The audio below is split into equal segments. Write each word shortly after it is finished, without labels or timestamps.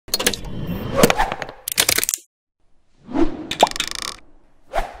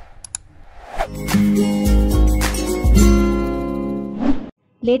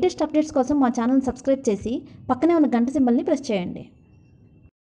Latest updates కోసం మా channel subscribe చేసి పక్కనే ఉన్న గంట సింబల్ని ప్రెస్ చేయండి.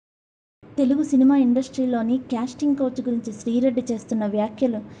 తెలుగు సినిమా ఇండస్ట్రీలోని కాస్టింగ్ కోచ్ గురించి శ్రీరెడ్డి చేస్తున్న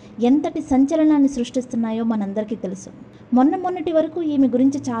వ్యాఖ్యలు ఎంతటి సంచలనాన్ని సృష్టిస్తున్నాయో మనందరికీ తెలుసు. మొన్నటి వరకు ఈమె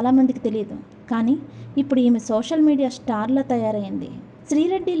గురించి చాలామందికి తెలియదు. కానీ ఇప్పుడు ఈమె సోషల్ మీడియా స్టార్లా తయారైంది.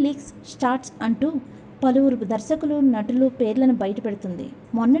 శ్రీరెడ్డి లీక్స్ స్టార్ట్స్ అంటూ పలువురు దర్శకులు, నటులు పేర్లను బయటపెడుతుంది.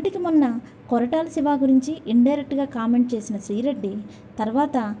 మొన్నటికి మొన్న కొరటాల శివ గురించి ఇండైరెక్ట్గా కామెంట్ చేసిన శ్రీరెడ్డి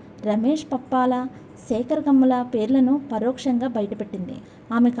తర్వాత రమేష్ పప్పాల, శేఖర్ కమ్మల పేర్లను పరోక్షంగా బయటపెట్టింది.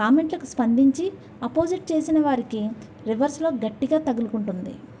 ఆమె కామెంట్లకు స్పందించి అపోజిట్ చేసిన వారికి రివర్స్లో గట్టిగా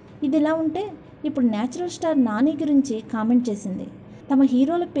తగులుకుంటుంది. ఇదిలా ఉంటే ఇప్పుడు న్యాచురల్ స్టార్ నాని గురించి కామెంట్ చేసింది. తమ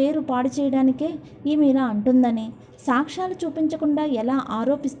హీరోల పేరు పాడు చేయడానికే ఈమె ఇలా అంటుందని, సాక్ష్యాలు చూపించకుండా ఎలా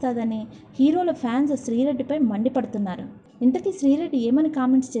ఆరోపిస్తాదని హీరోల ఫ్యాన్స్ శ్రీరెడ్డిపై మండిపడుతున్నారు. ఇంతకీ శ్రీరెడ్డి ఏమని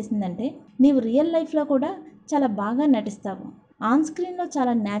కామెంట్స్ చేసిందంటే, నీవు రియల్ లైఫ్లో కూడా చాలా బాగా నటిస్తావు, ఆన్ స్క్రీన్లో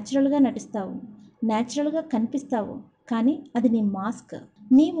చాలా న్యాచురల్గా నటిస్తావు, న్యాచురల్గా కనిపిస్తావు, కానీ అది నీ మాస్క్.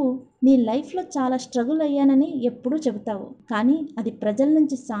 నీవు నీ లైఫ్లో చాలా స్ట్రగుల్ అయ్యానని ఎప్పుడూ చెబుతావు, కానీ అది ప్రజల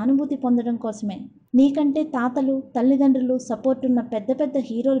నుంచి సానుభూతి పొందడం కోసమే. నీకంటే తాతలు, తల్లిదండ్రులు సపోర్ట్ ఉన్న పెద్ద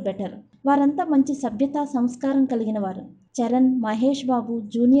హీరోలు బెటర్. వారంతా మంచి సభ్యత, సంస్కారం కలిగిన వారు. చరణ్, మహేష్ బాబు,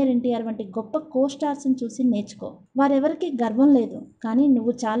 జూనియర్ ఎన్టీఆర్ వంటి గొప్ప కో స్టార్స్ని చూసి నేర్చుకో. వారెవరికి గర్వం లేదు, కానీ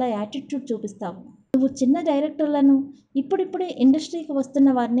నువ్వు చాలా యాటిట్యూడ్ చూపిస్తావు. నువ్వు చిన్న డైరెక్టర్లను, ఇప్పుడిప్పుడే ఇండస్ట్రీకి వస్తున్న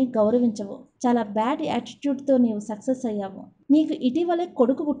వారిని గౌరవించవు. చాలా బ్యాడ్ యాటిట్యూడ్తో నీవు సక్సెస్ అయ్యావు. నీకు ఇటీవలే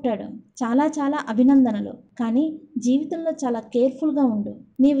కొడుకు పుట్టాడు, చాలా అభినందనలు. కానీ జీవితంలో చాలా కేర్ఫుల్గా ఉండు.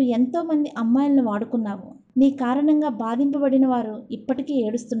 నీవు ఎంతోమంది అమ్మాయిలను వాడుకున్నావు. నీ కారణంగా బాధింపబడిన వారు ఇప్పటికీ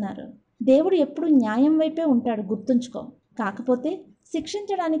ఏడుస్తున్నారు. దేవుడు ఎప్పుడు న్యాయం వైపే ఉంటాడు, గుర్తుంచుకో. కాకపోతే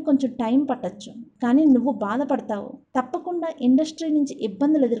శిక్షించడానికి కొంచెం టైం పట్టచ్చు, కానీ నువ్వు బాధపడతావు. తప్పకుండా ఇండస్ట్రీ నుంచి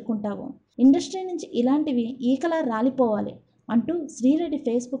ఇబ్బందులు ఎదుర్కొంటావు. ఇండస్ట్రీ నుంచి ఇలాంటివి ఈకలా రాలిపోవాలి అంటూ శ్రీరెడ్డి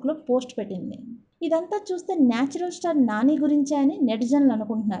ఫేస్బుక్లో పోస్ట్ పెట్టింది. ఇదంతా చూస్తే న్యాచురల్ స్టార్ నాని గురించే అని నెటిజన్లు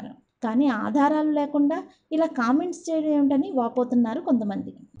అనుకుంటున్నారు. కానీ ఆధారాలు లేకుండా ఇలా కామెంట్స్ చేయడం ఏమిటని వాపోతున్నారు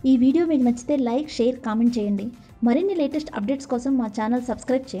కొంతమంది. ఈ వీడియో మీకు నచ్చితే లైక్, షేర్, కామెంట్ చేయండి. మరిన్ని లేటెస్ట్ అప్డేట్స్ కోసం మా ఛానల్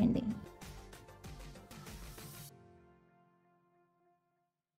సబ్స్క్రైబ్ చేయండి.